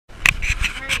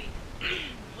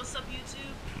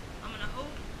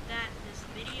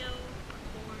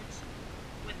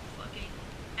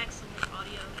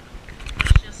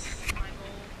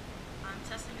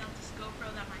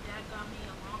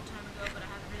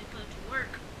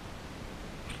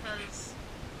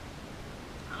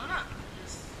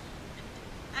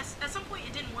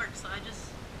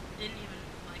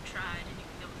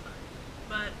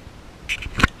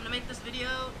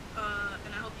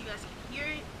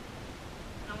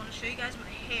show you guys my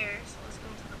hair. So let's go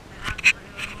to the bathroom.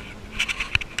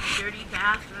 Dirty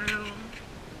bathroom.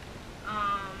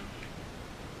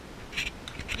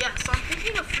 Yeah, so I'm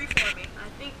thinking of freeforming.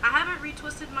 I haven't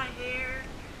retwisted my hair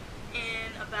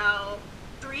in about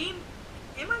 3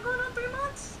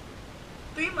 months?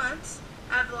 3 months.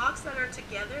 I have locks that are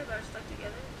together, that are stuck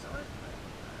together.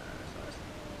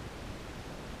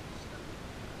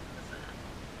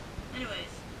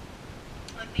 Anyways,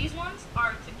 like these ones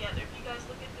are together. If you guys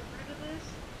look at the root of this,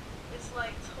 it's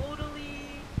like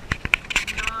totally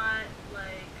not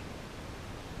like,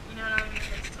 you know what I mean?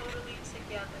 It's totally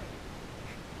together.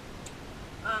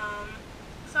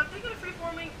 So I'm thinking of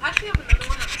freeforming. I actually have another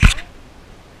one on this side.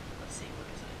 Let's see, what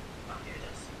is it? Oh, here it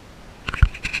is.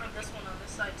 I have this one on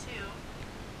this side too.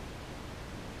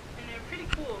 And they're pretty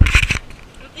cool.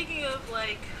 I'm thinking of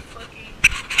like fucking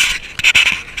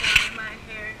freeforming my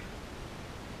hair.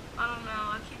 I don't know,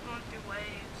 I keep going through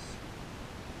waves.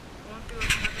 Going through a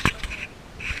motherfucking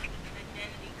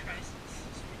identity crisis.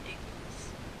 It's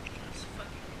ridiculous. It's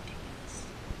fucking ridiculous.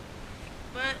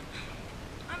 But,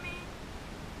 I mean,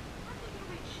 I think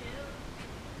it'll be chill.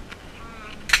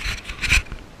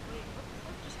 Wait, what the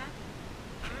fuck just happened?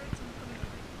 I heard someone coming in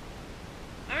the room.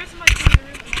 I heard somebody come in the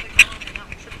room and now they're gone and now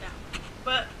I'm tripped out.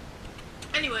 But,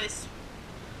 anyways,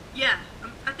 yeah,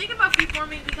 I think about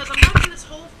freeforming because I'm going through this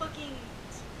whole fucking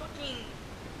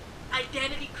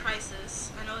identity crisis.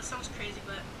 I know it sounds crazy,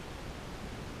 but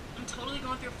I'm totally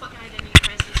going through a fucking identity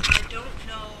crisis. I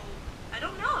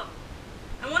don't know.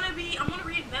 I want to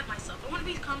reinvent myself. I want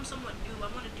to become someone new. I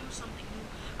want to do something new.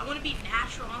 I want to be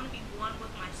natural. I want to be one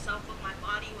with myself, with my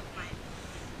body, with my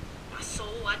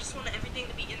soul. I just want everything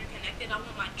to be interconnected. I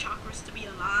want my chakras to be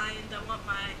aligned. I want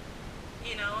my,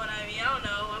 you know what I mean? I don't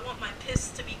know. I want my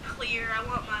piss to be clear. I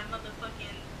want my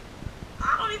motherfucking,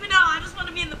 I don't even know. I just want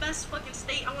to be in the best fucking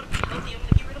state. I want to be healthy. I want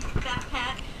to get rid of my fat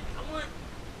pat. I want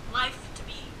life to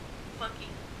be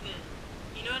fucking good.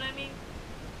 You know what I mean?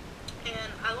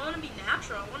 And I want to be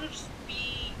natural. I want to just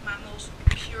be my most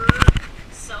pure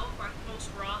self, my most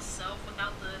raw self,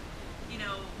 without the, you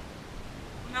know,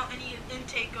 without any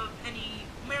intake of any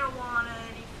marijuana,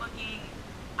 any fucking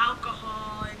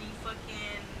alcohol, any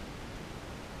fucking,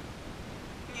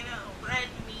 you know, red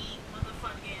meat,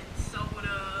 motherfucking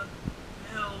soda,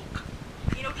 milk,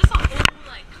 you know, just a whole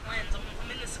like cleanse. I'm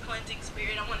in this cleansing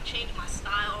spirit. I want to change my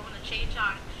style. I want to change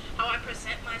how I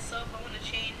present myself.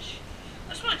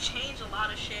 I just want to change a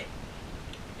lot of shit.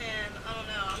 And I don't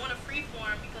know, I want to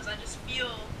freeform because I just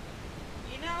feel,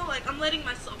 you know, like I'm letting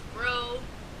myself grow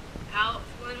out. If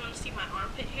you really want to see my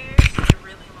armpit hairs, they're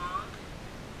really long.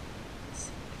 Let's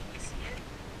see, can you see it?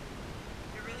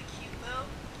 They're really cute though.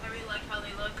 I really like how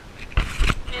they look.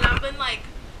 And I've been like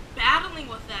battling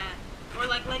with that, or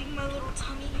like letting my little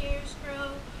tummy hairs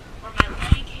grow, or my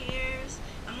leg hairs.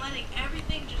 I'm letting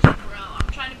everything just grow. I'm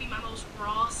trying to be my most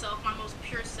raw self, my most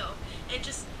pure self, and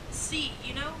just see,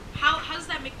 you know, how does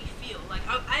that make me feel? Like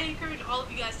I encourage all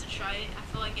of you guys to try it. I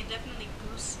feel like it definitely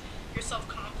boosts your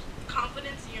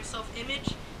self-confidence and your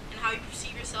self-image and how you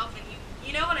perceive yourself, and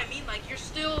you know what I mean? Like you're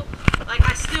still, like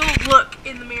I still look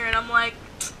in the mirror and I'm like,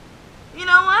 you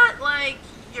know what? Like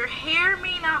your hair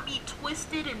may not be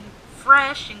twisted and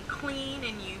fresh and clean,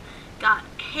 and you got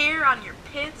hair on your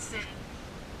pits and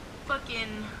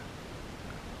fucking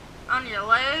on your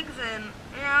legs, and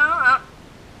you know,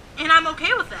 and I'm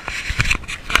okay with that.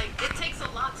 Like it takes a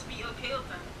lot to be okay with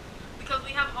that, because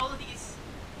we have all of these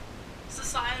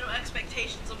societal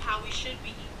expectations of how we should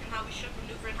be and how we should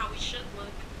maneuver and how we should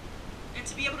look, and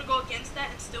to be able to go against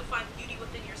that and still find beauty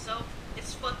within yourself,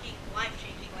 it's fucking life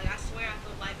changing. Like I swear I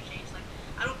feel life changed. Like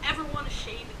I don't ever want to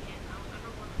shave again. I don't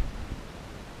ever want to.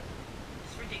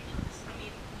 It's ridiculous. I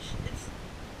mean, it's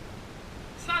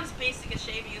not as basic as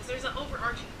shaving. There's an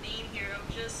overarching theme here of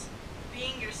just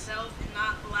being yourself and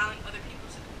not allowing other people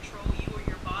to control you or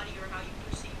your body or how you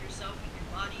perceive yourself and your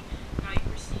body and how you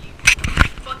perceive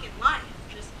fucking life.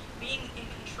 Just being in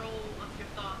control of your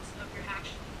thoughts, of your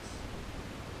actions.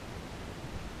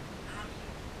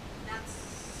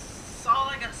 That's all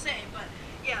I gotta say. But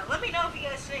yeah, let me know if you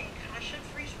guys think I should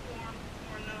freeform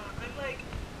or not. I'm like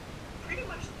pretty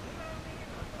much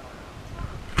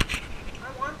I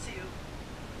want to,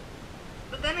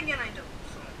 but then again I don't.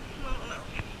 So I don't know.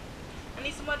 I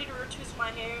need somebody to retwist my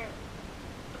hair,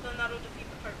 but then that'll defeat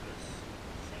the purpose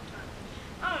at the same time.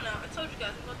 I don't know. I told you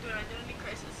guys I'm going through an identity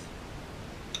crisis.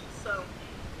 So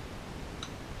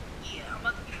yeah, I'm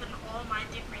about to be putting all my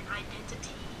different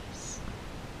identities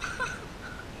on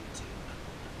YouTube.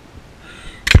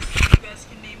 So you guys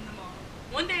can name them all.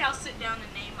 One day I'll sit down and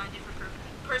name my different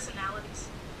personalities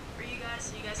for you guys,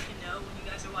 so you guys can know when you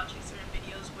guys are watching certain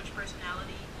videos which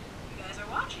personality you guys are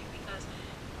watching.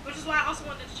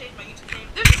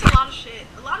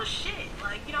 with a lot of shit.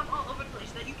 Like, you know, I'm all over the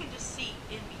place that you can just see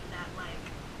in me that, like,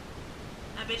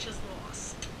 that bitch is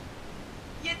lost.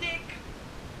 You dig?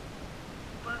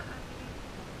 But, I mean,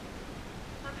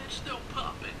 that bitch still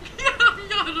popping. You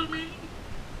know what I mean?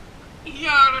 You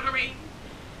know what I mean?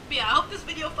 But yeah, I hope this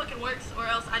video fucking works, or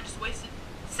else I just wasted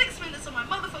 6 minutes of my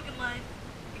motherfucking life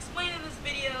explaining this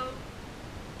video,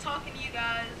 talking to you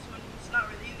guys when it's not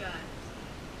really you guys.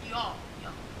 Y'all,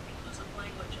 inclusive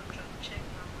language, I'm trying to check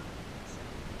my mind.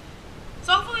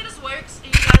 So hopefully this works,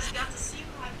 and you guys got to see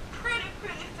my pretty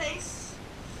face.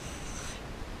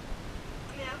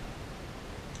 Yeah,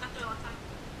 after a long time.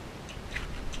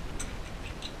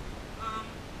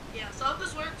 Yeah, so I hope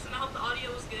this works, and I hope the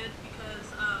audio is good, because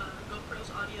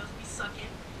GoPro's audios be sucking.